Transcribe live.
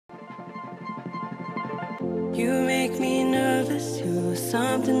You make me nervous, you're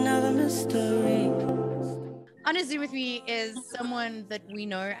something of a mystery. On a Zoom with me is someone that we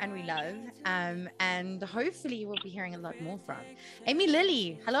know and we love, and hopefully we'll be hearing a lot more from. Amy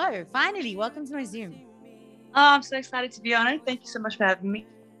Lilley, hello, finally, welcome to my Zoom. Oh, I'm so excited to be on it. Thank you so much for having me.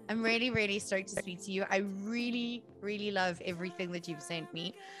 I'm really stoked to speak to you. I really love everything that you've sent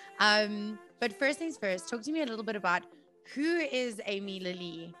me. But first things first, talk to me a little bit about who is Amy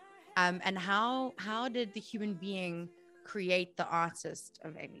Lilley, and how did the human being create the artist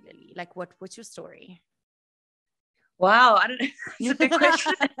of Amy Lilley? Like, what's your story? Wow, I don't know. It's a big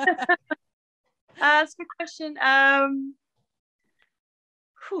question. It's a good question. I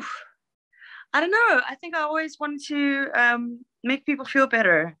don't know. I think I always wanted to make people feel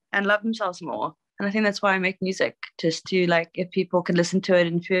better and love themselves more. And I think that's why I make music, just to, like, if people can listen to it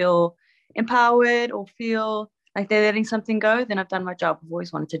and feel empowered or feel like they're letting something go, then I've done my job. I've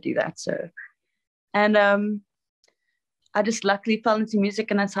always wanted to do that. So, and I just luckily fell into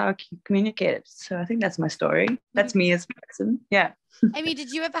music, and that's how I communicated. So I think that's my story. That's me as a person. Yeah. Amy,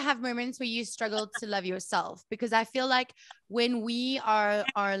 did you ever have moments where you struggled to love yourself? Because I feel like when we are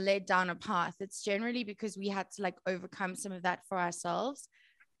led down a path, it's generally because we had to, like, overcome some of that for ourselves,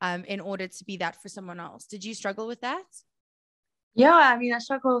 in order to be that for someone else. Did you struggle with that? Yeah, I mean, I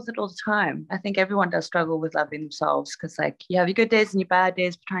struggle with it all the time. I think everyone does struggle with loving themselves, because, like, you have your good days and your bad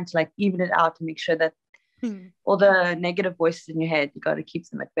days, but trying to, like, even it out and make sure that all the negative voices in your head, you got to keep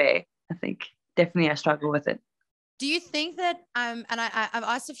them at bay. I think definitely I struggle with it. Do you think that, and I've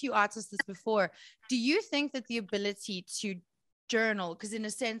asked a few artists this before, do you think that the ability to journal, because in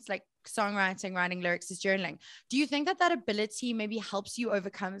a sense, like, songwriting, writing lyrics is journaling, do you think that that ability maybe helps you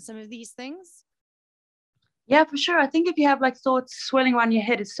overcome some of these things? Yeah, for sure. I think if you have, like, thoughts swirling around your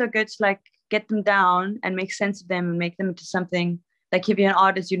head, it's so good to, like, get them down and make sense of them and make them into something. Like, if you're an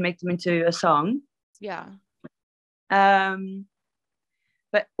artist, you'd make them into a song. Yeah.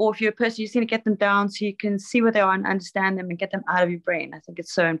 But or if you're a person, you just need to get them down so you can see where they are and understand them and get them out of your brain. I think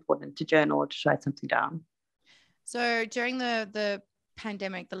it's so important to journal or to write something down. So during the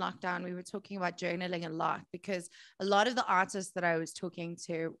pandemic, the lockdown, we were talking about journaling a lot, because a lot of the artists that I was talking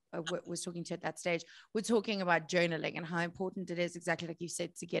to at that stage were talking about journaling and how important it is, exactly like you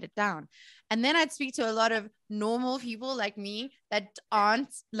said, to get it down. And then I'd speak to a lot of normal people like me that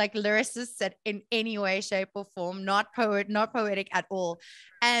aren't, like, lyricists that in any way, shape, or form, not poetic at all.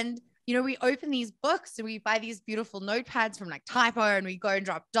 And we open these books and we buy these beautiful notepads from, like, Typo, and we go and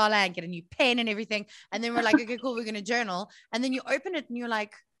drop dollar and get a new pen and everything. And then we're like, okay, cool, we're going to journal. And then you open it and you're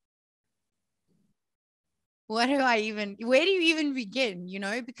like, where do you even begin?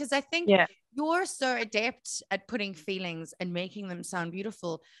 Because I think you're so adept at putting feelings and making them sound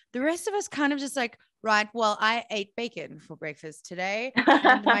beautiful. The rest of us kind of just like, right, well, I ate bacon for breakfast today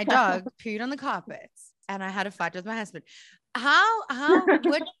and my dog pooed on the carpets and I had a fight with my husband.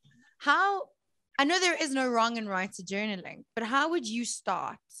 How, I know there is no wrong and right to journaling, but how would you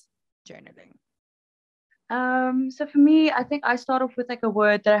start journaling? So for me, I think I start off with, like, a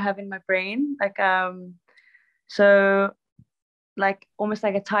word that I have in my brain, so, like, almost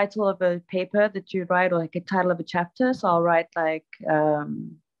like a title of a paper that you write, or like a title of a chapter. So I'll write, like,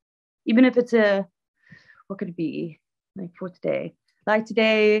 even if it's what could it be, like, for today, like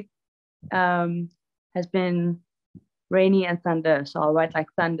today has been rainy and thunder. So I'll write, like,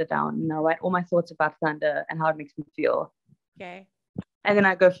 thunder down, and I'll write all my thoughts about thunder and how it makes me feel. Okay. And then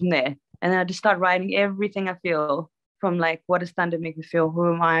I go from there. And then I just start writing everything I feel, from, like, what does thunder make me feel?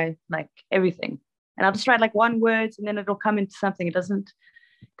 Who am I? Like, everything. And I'll just write, like, one word, and then it'll come into something. It doesn't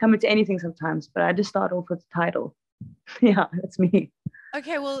come into anything sometimes, but I just start off with the title. Yeah, that's me.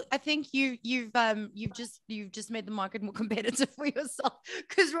 Okay, well, I think you've just made the market more competitive for yourself,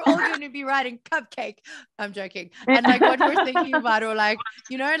 because we're all going to be writing cupcake. I'm joking, and, like, what we're thinking about, or, like,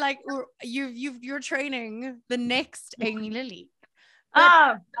 like, you're training the next Amy Lilley.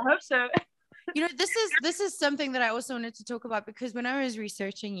 I hope so. This is something that I also wanted to talk about, because when I was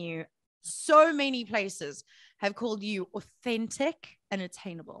researching you, so many places have called you authentic and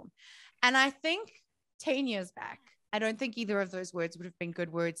attainable, and I think 10 years back, I don't think either of those words would have been good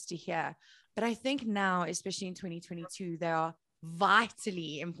words to hear. But I think now, especially in 2022, they are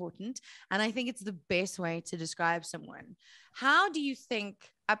vitally important. And I think it's the best way to describe someone. How do you think,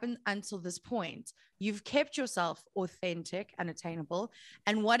 until this point, you've kept yourself authentic and attainable?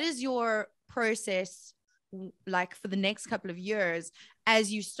 And what is your process like for the next couple of years as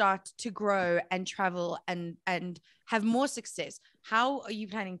you start to grow and travel and have more success? How are you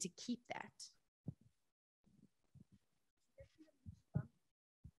planning to keep that?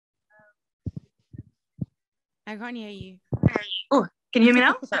 I can't hear you. Oh, can you hear me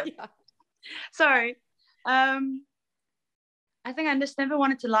now? Sorry. Yeah. Sorry. Um, I think I just never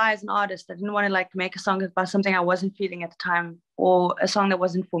wanted to lie as an artist. I didn't want to like make a song about something I wasn't feeling at the time, or a song that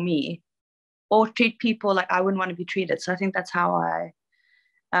wasn't for me, or treat people like I wouldn't want to be treated. So I think that's how I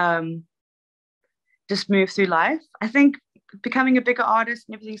just move through life. I think becoming a bigger artist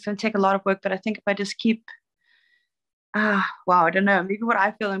and everything's going to take a lot of work, but I think if I just keep, wow, I don't know, maybe what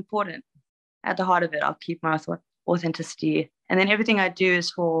I feel important at the heart of it, I'll keep my authenticity. And then everything I do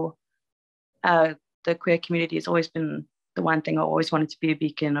is for the queer community. Has always been the one thing I always wanted to be, a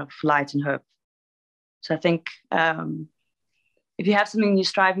beacon of light and hope. So I think if you have something you're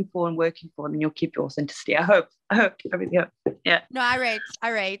striving for and working for, then you'll keep your authenticity. I really hope. Yeah. No, I rate.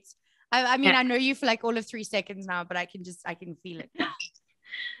 I mean, Yeah. I know you for like all of 3 seconds now, but I can feel it.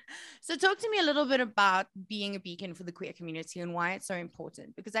 So talk to me a little bit about being a beacon for the queer community and why it's so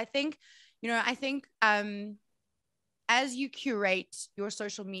important. Because I think as you curate your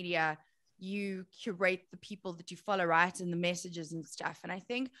social media, you curate the people that you follow, right? And the messages and stuff. And I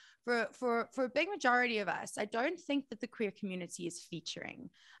think for a big majority of us, I don't think that the queer community is featuring.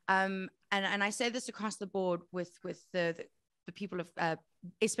 And I say this across the board with the people of,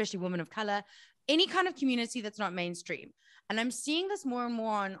 especially women of color, any kind of community that's not mainstream. And I'm seeing this more and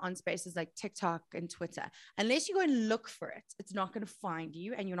more on spaces like TikTok and Twitter. Unless you go and look for it, it's not going to find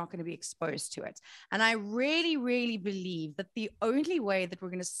you and you're not going to be exposed to it. And I really, really believe that the only way that we're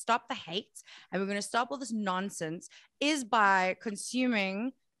going to stop the hate and we're going to stop all this nonsense is by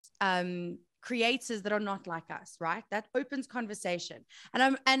consuming creators that are not like us, right? That opens conversation.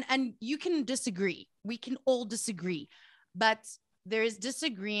 And you can disagree. We can all disagree. But there is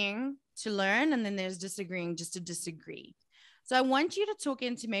disagreeing to learn, and then there's disagreeing just to disagree. So I want you to talk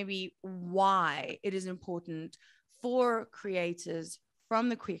into maybe why it is important for creators from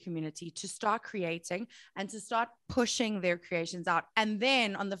the queer community to start creating and to start pushing their creations out. And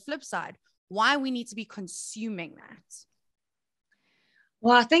then on the flip side, why we need to be consuming that.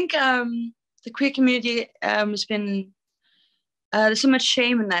 Well, I think the queer community has been, there's so much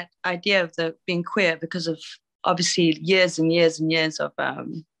shame in that idea of being queer because of obviously years and years and years of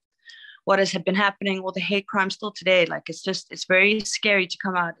what has been happening, all the hate crime still today. Like it's very scary to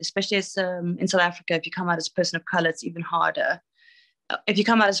come out, especially as in South Africa. If you come out as a person of color, it's even harder. If you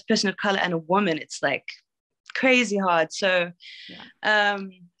come out as a person of color and a woman, it's like crazy hard. So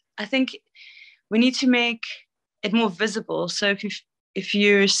I think we need to make it more visible. So if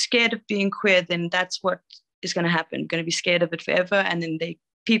you're scared of being queer, then that's what is going to happen. You're going to be scared of it forever. And then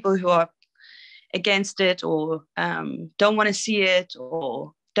people who are against it or don't want to see it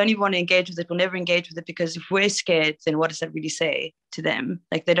or don't even want to engage with it will never engage with it, because if we're scared, then what does that really say to them?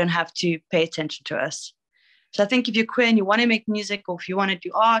 Like, they don't have to pay attention to us. So I think if you're queer and you want to make music, or if you want to do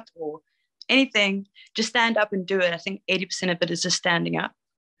art or anything, just stand up and do it. I think 80% of it is just standing up.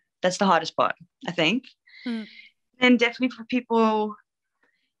 That's the hardest part, I think. And definitely for people,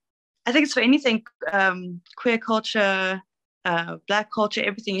 I think it's for anything, queer culture, Black culture,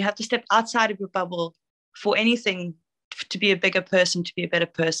 everything. You have to step outside of your bubble for anything to be a bigger person, to be a better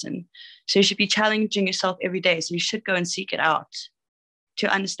person. So you should be challenging yourself every day. So you should go and seek it out to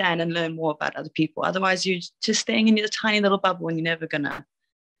understand and learn more about other people. Otherwise, you're just staying in your tiny little bubble and you're never going to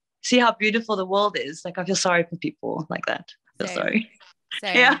see how beautiful the world is. Like, I feel sorry for people like that. I feel sorry.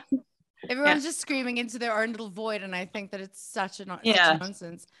 Same. Yeah. Everyone's just screaming into their own little void. And I think that it's such a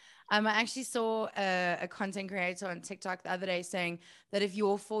nonsense. I actually saw a content creator on TikTok the other day saying that if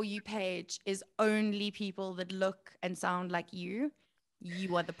your For You page is only people that look and sound like you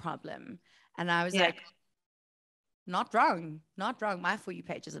are the problem. And I was like, not wrong. My For You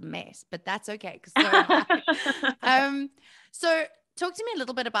page is a mess, but that's okay. So talk to me a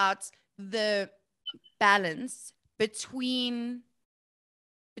little bit about the balance between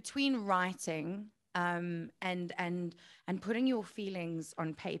writing and putting your feelings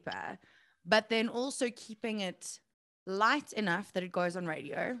on paper, but then also keeping it light enough that it goes on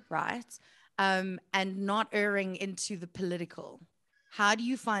radio, right? And not erring into the political. How do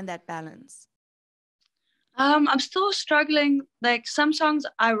you find that balance? I'm still struggling. Like, some songs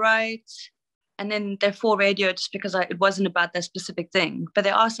I write and then they're for radio just because it wasn't about that specific thing. But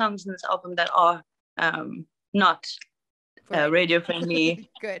there are songs in this album that are not radio friendly.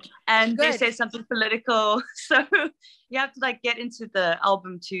 Good. And they say something political. So you have to like get into the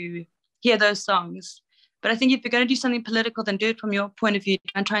album to hear those songs. But I think if you're going to do something political, then do it from your point of view.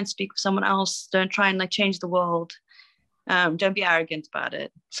 Don't try and speak for someone else. Don't try and like change the world. Don't be arrogant about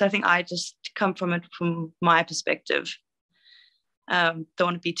it. So I think I just come from it from my perspective. Don't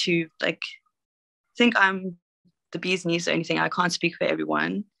want to be too like, think I'm the bee's knees or anything. I can't speak for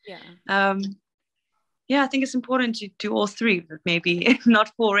everyone. yeah, I think it's important to do all three, but maybe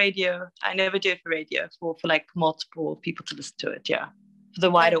not for radio. I never do it for radio, for like multiple people to listen to it. Yeah, for the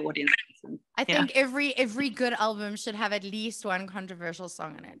wider audience. I think every good album should have at least one controversial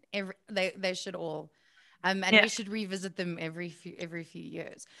song in it. They should all. And we should revisit them every few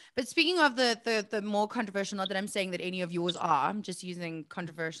years. But speaking of the more controversial, not that I'm saying that any of yours are, I'm just using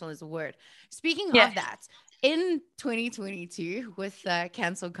controversial as a word. Speaking of that, in 2022 with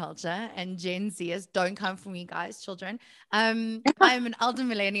cancel culture and Gen Zers, don't come for me, guys, children. I'm an elder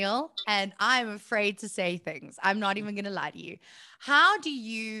millennial and I'm afraid to say things. I'm not even going to lie to you. How do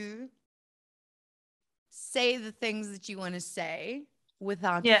you say the things that you want to say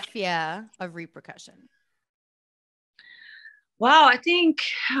without fear of repercussion? Wow, I think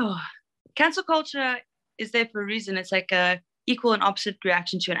cancel culture is there for a reason. It's like a equal and opposite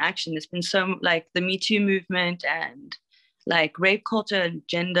reaction to an action. There's been so like the Me Too movement and like rape culture and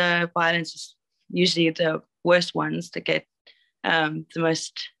gender violence is usually the worst ones that get the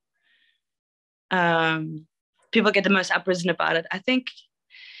most people get the most uprisen about it. I think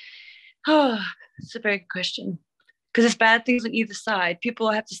it's a very good question. Because there's bad things on either side. People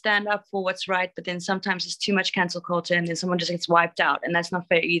have to stand up for what's right, but then sometimes there's too much cancel culture and then someone just gets wiped out. And that's not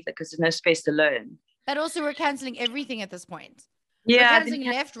fair either because there's no space to learn. But also we're canceling everything at this point. Yeah. We're canceling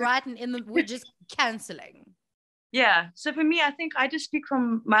left, right, and we're just canceling. Yeah. So for me, I think I just speak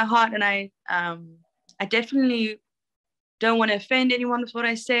from my heart and I definitely don't want to offend anyone with what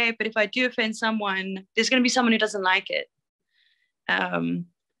I say. But if I do offend someone, there's going to be someone who doesn't like it.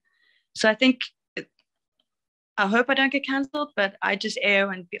 So I think I hope I don't get cancelled, but I just err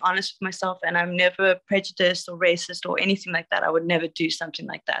and be honest with myself. And I'm never prejudiced or racist or anything like that. I would never do something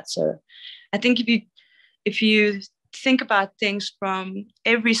like that. So I think if you think about things from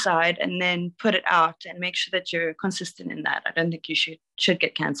every side and then put it out and make sure that you're consistent in that, I don't think you should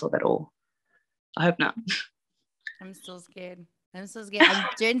get cancelled at all. I hope not. I'm still scared.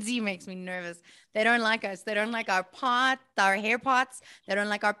 Gen Z makes me nervous. They don't like us. They don't like our hair parts. They don't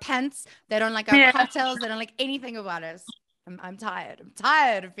like our pants. They don't like our cocktails. They don't like anything about us. I'm tired. I'm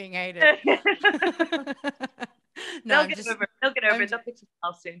tired of being hated. No, they'll get over it. They'll pick someone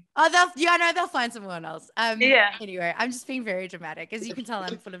else soon. Oh, they'll find someone else. Anyway, I'm just being very dramatic. As you can tell,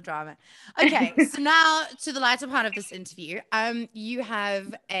 I'm full of drama. Okay, so now to the lighter part of this interview. You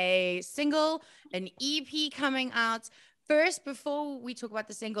have a single, an EP coming out. First, before we talk about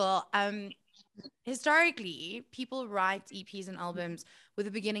the single, historically, people write EPs and albums with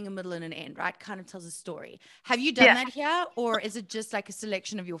a beginning, a middle, and an end, right? Kind of tells a story. Have you done that here, or is it just like a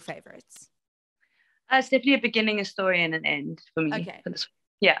selection of your favorites? It's definitely a beginning, a story, and an end for me. Okay.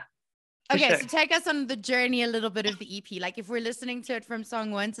 Yeah. Okay, sure. So take us on the journey a little bit of the EP. Like if we're listening to it from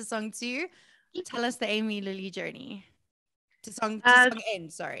song 1 to song 2, tell us the Amy Lilley journey to song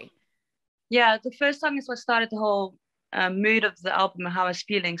end. Sorry. Yeah, the first song is what started the whole mood of the album and how I was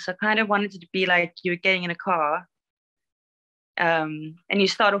feeling. So I kind of wanted it to be like you were getting in a car and you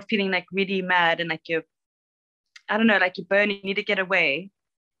start off feeling like really mad and like you're burning, you need to get away.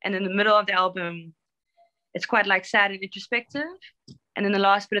 And in the middle of the album, it's quite like sad and introspective. And then the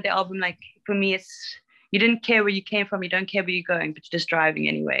last bit of the album, like for me, it's you didn't care where you came from, you don't care where you're going, but you're just driving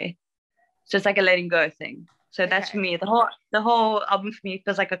anyway. So it's like a letting go thing. So that's for me. The whole album for me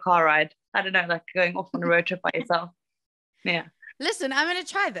feels like a car ride. I don't know, like going off on a road trip by yourself. Yeah. Listen, I'm gonna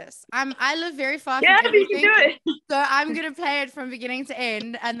try this. I live very far from everything. everything. You can do it. So I'm gonna play it from beginning to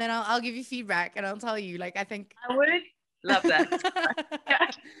end, and then I'll give you feedback, and I'll tell you. Like I think I would love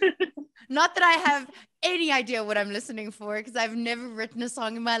that. Not that I have any idea what I'm listening for, because I've never written a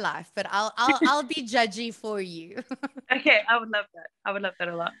song in my life. But I'll be judgy for you. Okay, I would love that. I would love that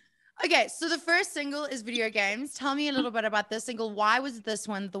a lot. Okay, so the first single is Video Games. Tell me a little bit about this single. Why was this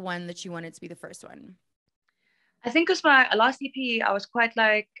one the one that you wanted to be the first one? I think because my last EP, I was quite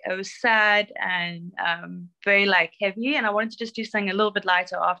like, I was sad and very like heavy. And I wanted to just do something a little bit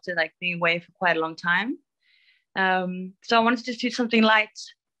lighter after like being away for quite a long time. So I wanted to just do something light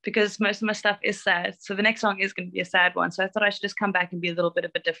because most of my stuff is sad. So the next song is going to be a sad one. So I thought I should just come back and be a little bit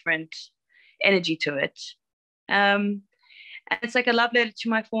of a different energy to it. And it's like a love letter to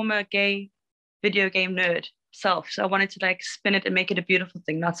my former gay video game nerd self. So I wanted to like spin it and make it a beautiful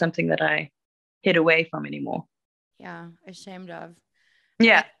thing, not something that I hid away from anymore. Yeah, ashamed of.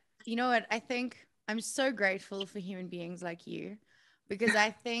 Yeah. You know what? I think I'm so grateful for human beings like you, because I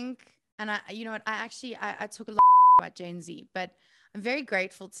think, and you know what? I talk a lot about Gen Z, but I'm very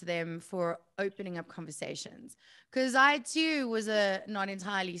grateful to them for opening up conversations, because I too was a not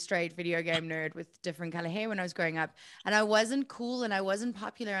entirely straight video game nerd with different color hair when I was growing up, and I wasn't cool and I wasn't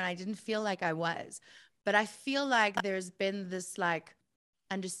popular and I didn't feel like I was. But I feel like there's been this like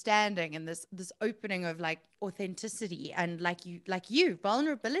understanding and this opening of like authenticity and like you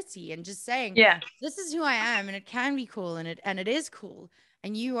vulnerability and just saying, Yeah. this is who I am and it can be cool and it is cool,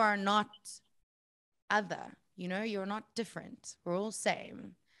 and you are not other, you know, you're not different, we're all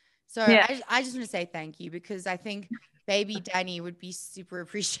same. So Yeah. I just want to say thank you, because I think baby Danny would be super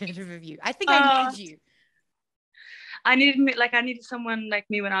appreciative of you. I think I needed you. I needed someone like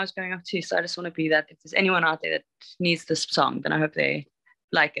me when I was growing up too. So I just want to be that. If there's anyone out there that needs this song, then I hope they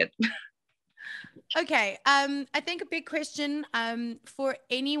like it. Okay. I think a big question for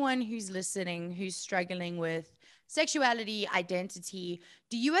anyone who's listening, who's struggling with sexuality, identity,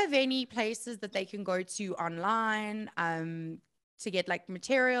 do you have any places that they can go to online to get like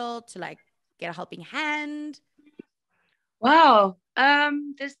material, to like get a helping hand? Wow.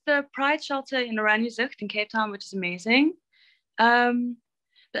 There's the Pride shelter in Oranjezicht in Cape Town, which is amazing.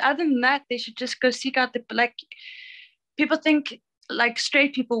 But other than that, they should just go seek out people think like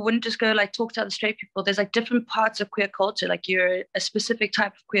straight people wouldn't just go like talk to other straight people. There's like different parts of queer culture. Like you're a specific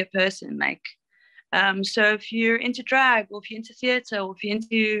type of queer person. Like, so if you're into drag, or if you're into theater, or if you're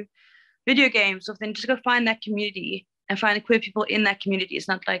into video games, or then just go find that community and find the queer people in that community. It's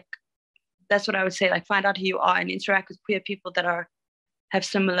not like, that's what I would say, like find out who you are and interact with queer people that have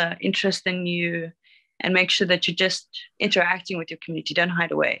similar interests than you, and make sure that you're just interacting with your community. Don't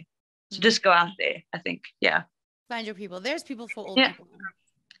hide away. So just go out there, I think. Yeah. Find your people. There's people for all Yeah. people.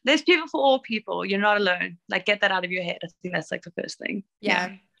 There's people for all people. You're not alone. Like, get that out of your head. I think that's like the first thing.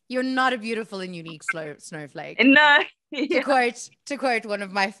 Yeah. You're not a beautiful and unique snowflake. And no. To quote one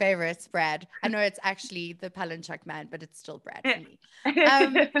of my favorites, Brad. I know it's actually the Palanchuk man, but it's still Brad for me.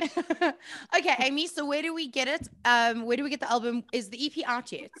 Okay, Amy. So where do we get it? Where do we get the album? Is the EP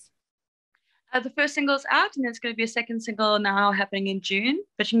out yet? The first single's out, and there's going to be a second single now happening in June.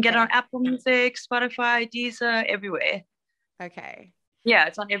 But you can get it on Apple Music, Spotify, Deezer, everywhere. Okay. Yeah,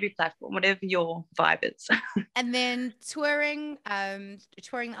 it's on every platform, whatever your vibe is. And then touring the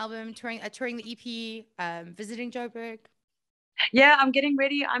album, touring the EP, visiting Joburg. Yeah, I'm getting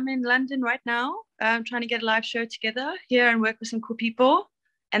ready. I'm in London right now. I'm trying to get a live show together here and work with some cool people.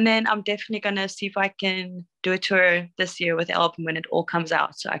 And then I'm definitely going to see if I can do a tour this year with the album when it all comes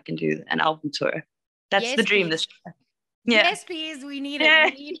out, so I can do an album tour. That's the dream this year. Yeah. Yes, please. We need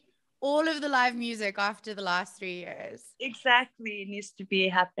it. We need all of the live music after the last 3 years. Exactly. It needs to be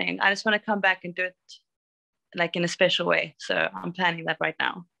happening. I just want to come back and do it like in a special way. So I'm planning that right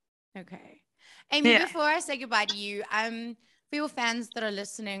now. Okay. Amy, before I say goodbye to you, for your fans that are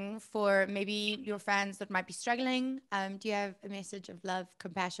listening, for maybe your fans that might be struggling, do you have a message of love,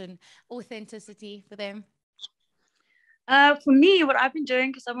 compassion, authenticity for them? For me, what I've been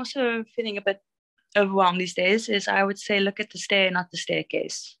doing, because I'm also feeling a bit overwhelmed these days, is I would say look at the stair, not the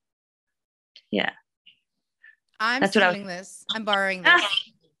staircase. Yeah. I'm stealing this. I'm borrowing this.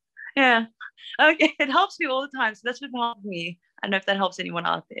 Yeah. Okay. It helps me all the time. So that's what helped me. I don't know if that helps anyone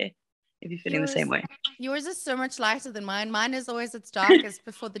out there, if you're feeling the same way. Yours is so much lighter than mine. Mine is always its darkest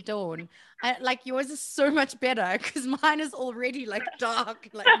before the dawn. Like yours is so much better, because mine is already like dark,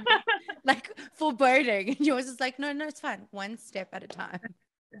 like foreboding. And yours is like, no, it's fine. One step at a time.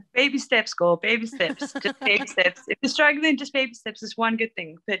 Baby steps, girl. Baby steps. Just baby steps. If you're struggling, just baby steps. It's one good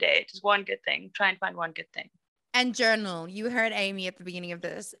thing per day. Just one good thing. Try and find one good thing. And journal. You heard Amy at the beginning of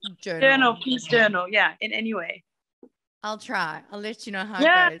this. Journal. Please journal. Yeah, in any way. I'll try. I'll let you know how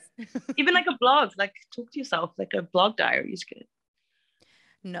it goes. Even like a blog. Like talk to yourself. Like a blog diary is good.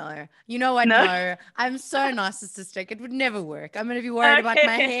 No. You know what? No. I'm so narcissistic. It would never work. I'm going to be worried about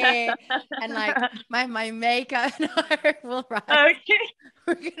my hair and like my makeup. No, we'll write. Okay.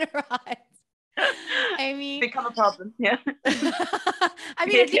 We're going to write. Amy. Become a problem. Yeah. I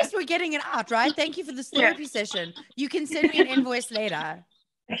mean, at least we're getting it out, right? Thank you for this therapy session. You can send me an invoice later.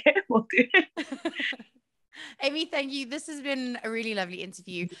 Okay, we'll do. Amy, thank you. This has been a really lovely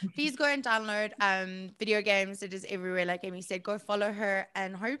interview. Please go and download Video Games. It is everywhere, like Amy said. Go follow her,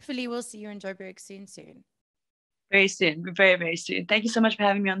 and hopefully we'll see you in Joburg soon. Very soon. Very, very soon. Thank you so much for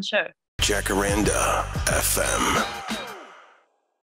having me on the show. Jacaranda FM.